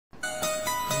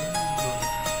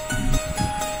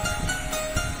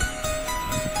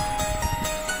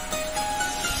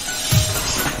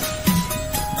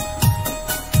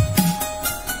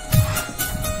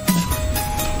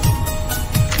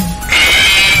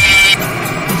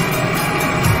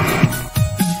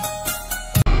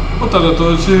tarde a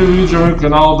todos, sejam bem-vindos ao meu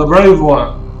canal da Brave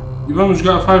One. E vamos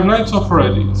jogar Five Nights of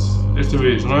Freddys. Desta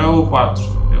vez, não é o 4,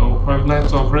 é o Five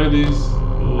Nights of Freddys,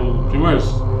 o primeiro,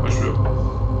 acho eu.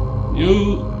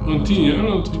 Eu não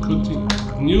tenho continue.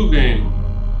 New game.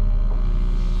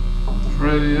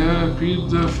 Freddy, feed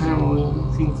the family,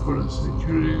 looking for a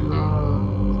security guard.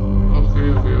 Ok.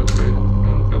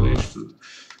 Eu não quero isto tudo.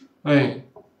 Bem,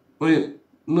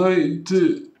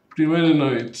 noite, primeira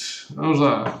noite. Vamos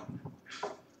lá.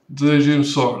 Desejem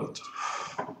sorte.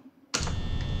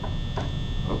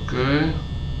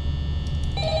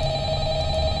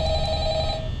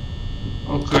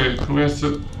 Ok, começa.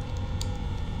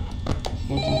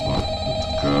 Vou tocar.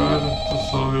 Estou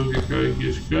só a ver o que é aqui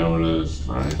as câmeras.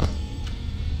 Nice.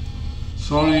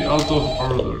 Sorry, out of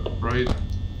order, right?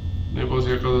 Nem posso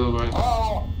ir a casa da banho.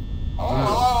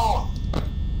 Hello.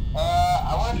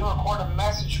 I wanted to record a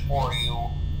message for you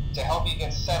to help you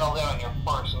get settled in on your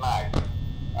first night.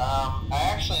 I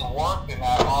actually worked in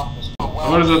that office for well.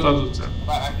 Agora já está tudo certo.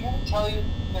 But I'm here to tell you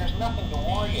there's nothing to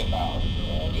worry about.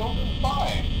 You'll be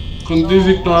fine. Quando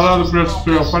dizem que não há nada para se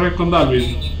preocupar é quando dá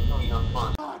mesmo.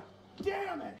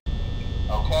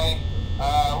 Okay,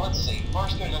 let's see.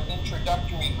 First, there's an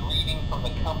introductory greeting from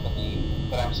the company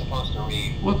that I'm supposed to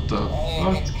read. What the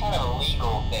fuck? It's kind of a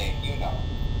legal thing, you know.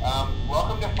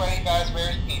 Welcome to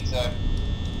Freddys Pizza,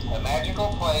 a magical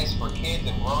place for kids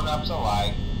and grown-ups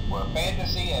alike, where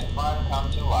fantasy and fun come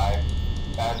to life.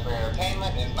 Fazbear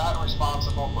Entertainment is not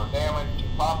responsible for damage to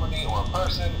property or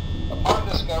person. Upon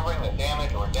discovering that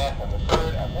damage or death has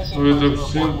occurred, a missing person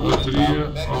report will be found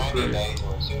within 90 days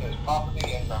or as soon as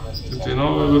property and premises have been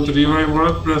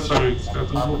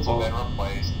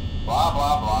replaced. Blah,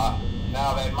 blah, blah.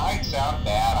 Now, that might sound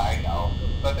bad, I know,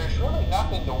 but there's really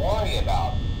nothing to worry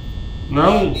about.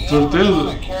 Não, The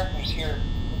certeza. characters here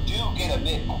do get a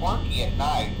bit quirky at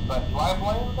night, but do I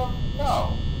blame them?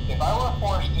 No. If I were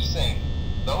forced to sing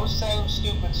those same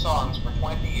stupid songs for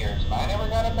 20 years and I never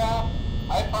got a bath,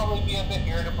 I'd probably be a bit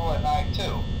irritable at night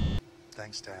too.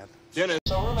 Thanks, Dad.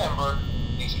 So remember,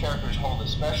 these characters hold a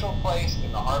special place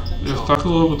in the hearts of children. Está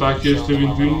calor, está aqui este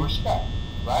vinho. Respect,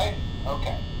 right?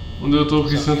 Okay. Onde eu estou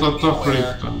aqui So sentado just be está frio,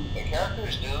 aware, portanto. the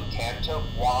characters do tend to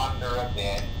wander a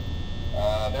bit.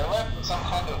 They're left in some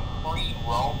kind of free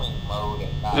roaming mode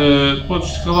at night.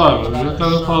 Podes escalar, mas já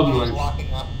estás a falar demais.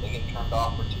 Locking up, they get turned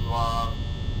off for too long.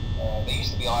 They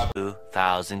used to be allowed to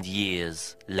 2,000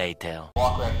 years later.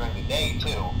 walk around during the day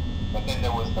too, but then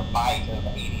there was the bite of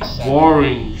 87.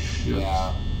 Boring shit.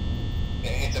 Yeah.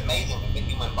 It's amazing that the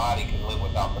human body can live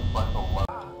without the frontal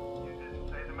lobe. You didn't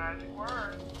say the magic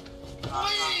word.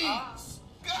 Please!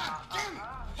 God damn it!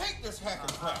 Hate this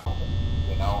hacking crap.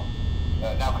 You know?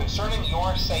 Now concerning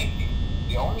your safety,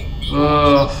 the only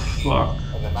real Fuck.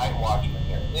 as a night watchman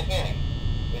here, if any,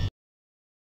 is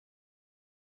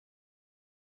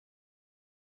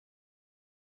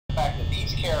the fact that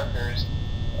these characters,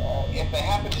 if they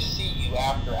happen to see you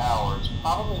after hours,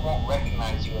 probably won't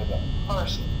recognize you as a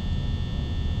person.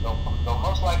 They'll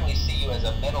most likely see you as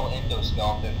a metal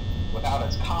endoskeleton without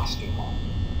its costume on.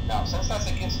 Now, since that's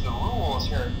against the rules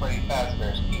here at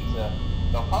Freddys Pizza,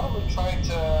 they'll probably try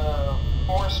to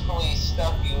forcefully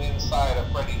stuff you inside a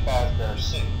Freddy Fazbear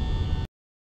suit.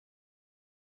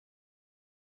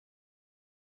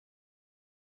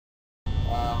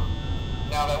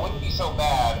 Now, that wouldn't be so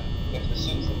bad if the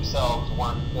suits themselves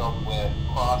weren't filled with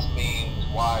cross beams,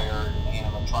 wired, and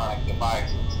animatronic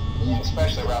devices,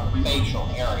 especially around the facial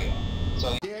area.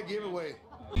 So Yeah, giveaway.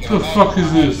 you The can fuck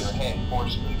is imagine this? your head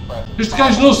forcefully pressed. Este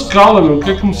gajo não se cala, meu.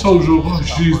 Quer começar o jogo? Oh,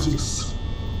 Jesus.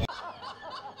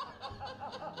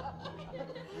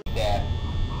 Dead.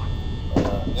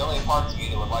 The only parts of you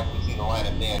that would likely see the light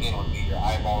of day again would be your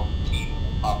eyeballs and teeth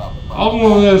that pop out the front. Alguma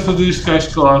maneira de fazer isto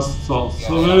gajo calar-se, pessoal. Se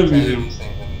souber, avisem-me. These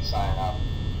things when you sign up.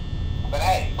 But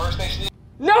hey, first station.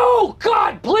 No!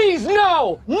 God, please,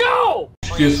 no! No!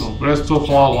 Esqueçam, parece que estou a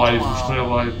falar live. Isto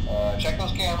não é live. Check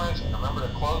those cameras and remember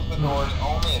to close the doors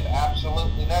only if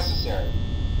absolutely necessary.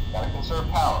 Gotta conserve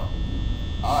power.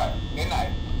 Alright, good night.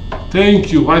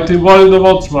 Thank you. Vai-te embora e ainda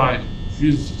voltes mais.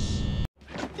 Jesus.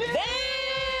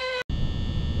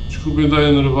 Desculpem estar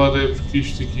enervado, é porque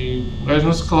isto aqui. O gajo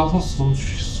não se calava um som.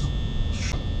 Isso.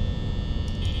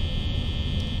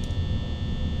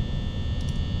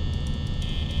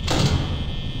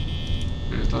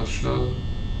 Ok, está fechado.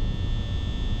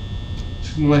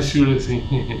 Sinto mais seguro assim.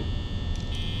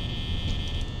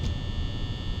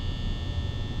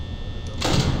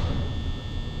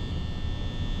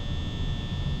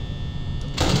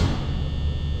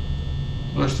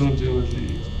 Gosto muito de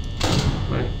energia.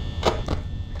 Bem.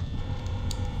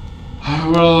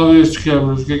 Agora lá ver estes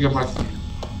câmeras, o que é para aqui?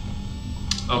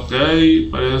 Ok,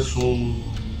 parece um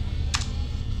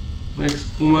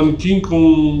manequim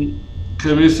com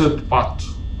cabeça de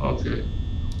pato. Ok.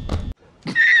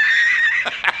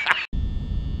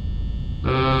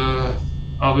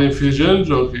 Alguém fez anos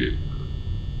ou quê?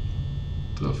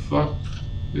 The fuck?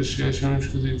 Estes gajos são muito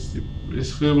esquisitos. Tipo,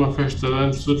 esse foi uma festa de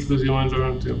anos, todos faziam anos ao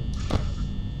mesmo tempo.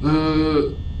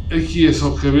 Aqui é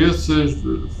só cabeças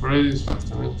de Freddys,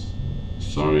 supostamente.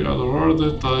 Sorry, out of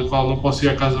order. Tal e qual, não posso ir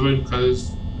à casa bem por causa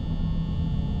disso.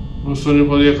 Não sou nem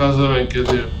pode ir à casa bem, quer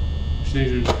dizer. Isto é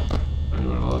injusto.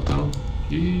 Agora lá estão.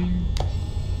 Aqui.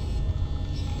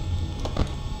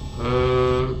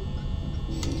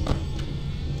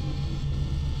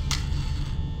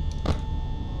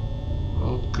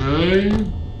 Ok.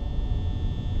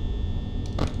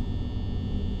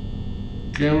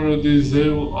 Camera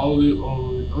disable audio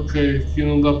only. Ok, aqui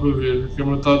não dá para ver. A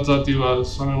câmera está desativada,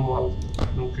 só mesmo áudio.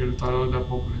 Não quero estar a olhar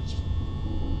para o preço.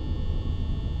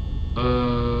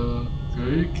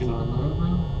 Ok, aqui não há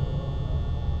nada.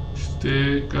 Isto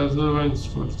é casa de banho,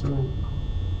 supostamente.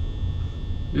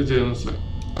 Quer dizer, não sei.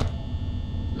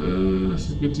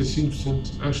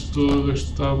 55%. Acho que estou a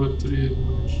gastar a bateria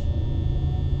demais.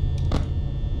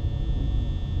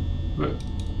 Bem.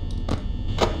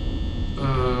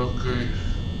 Ok.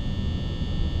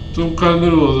 Estou um bocado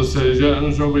nervoso, a sério. Já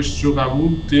não jogo este jogo há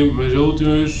muito tempo, mas a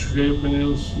última vez que joguei apanhei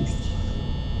um susto.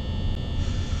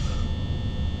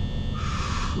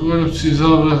 Agora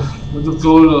precisava do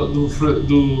calor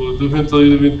do vento ali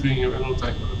da ventoinha, mas não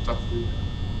tenho, agora está frio.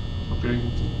 Só quero que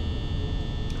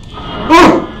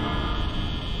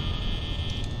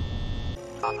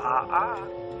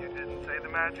You didn't say the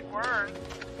magic word.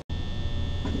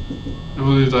 eu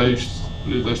vou deitar isto,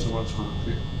 vou deitar esta parte fora,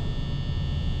 ok?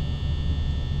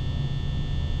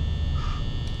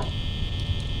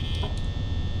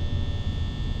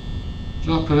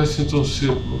 Já aparecem tão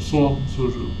cedo, o som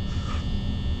sujo.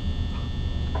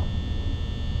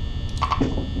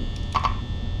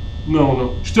 Não,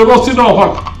 não. Isto é mau sinal,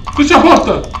 vaca! Fecha a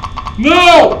porta!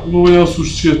 Não! Vou ganhar um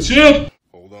susto cedo.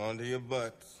 Hold on to your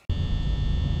butts.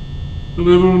 Eu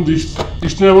lembro-me disto.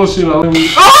 Isto não é bom sinal.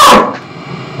 Ah!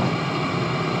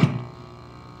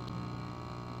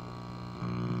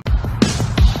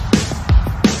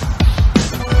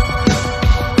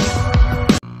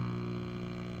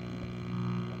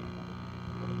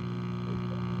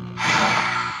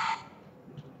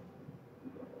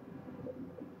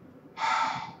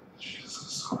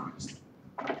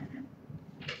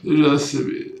 Eu já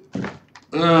sabia.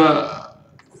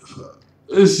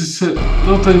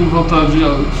 Não tenho vontade de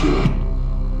jogar o jogo.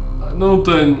 Não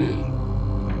tenho mesmo.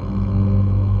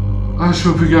 Acho que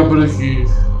vou ficar por aqui.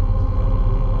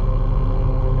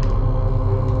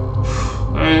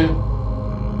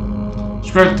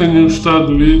 Espero que tenham gostado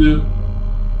do vídeo.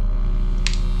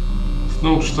 Se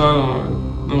não gostaram,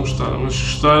 não gostaram. Mas se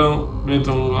gostaram,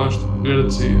 metam um gosto.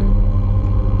 Agradecia.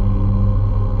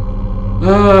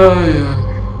 Ai ai.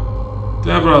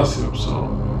 Até a próxima, pessoal.